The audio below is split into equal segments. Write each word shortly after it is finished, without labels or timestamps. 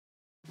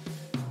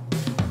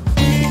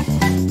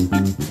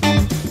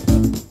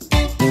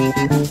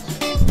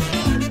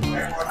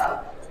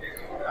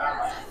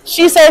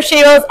She served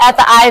Sheroes at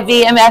the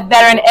IVMF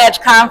Veteran Edge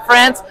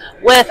Conference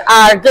with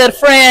our good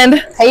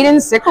friend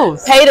Paden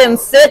Sickles. Paden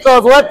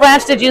Sickles. What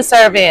branch did you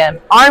serve in?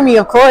 Army,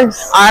 of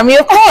course. Army,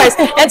 of course.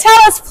 And tell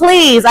us,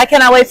 please, I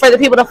cannot wait for the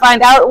people to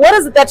find out, what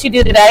is it that you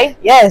do today?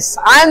 Yes,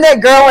 I'm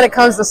that girl when it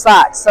comes to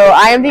socks. So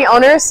I am the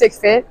owner of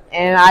SickFit,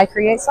 and I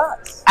create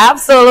socks.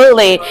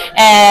 Absolutely.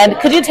 And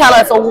could you tell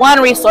us one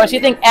resource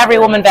you think every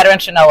woman veteran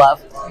should know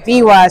of?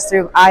 VWise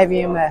through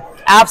IVMF.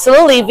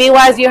 Absolutely.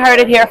 VWise, you heard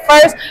it here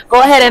first.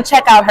 Go ahead and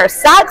check out her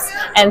socks.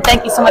 And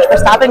thank you so much for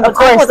stopping. Of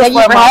course. Thank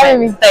you for having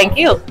me. Thank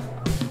you.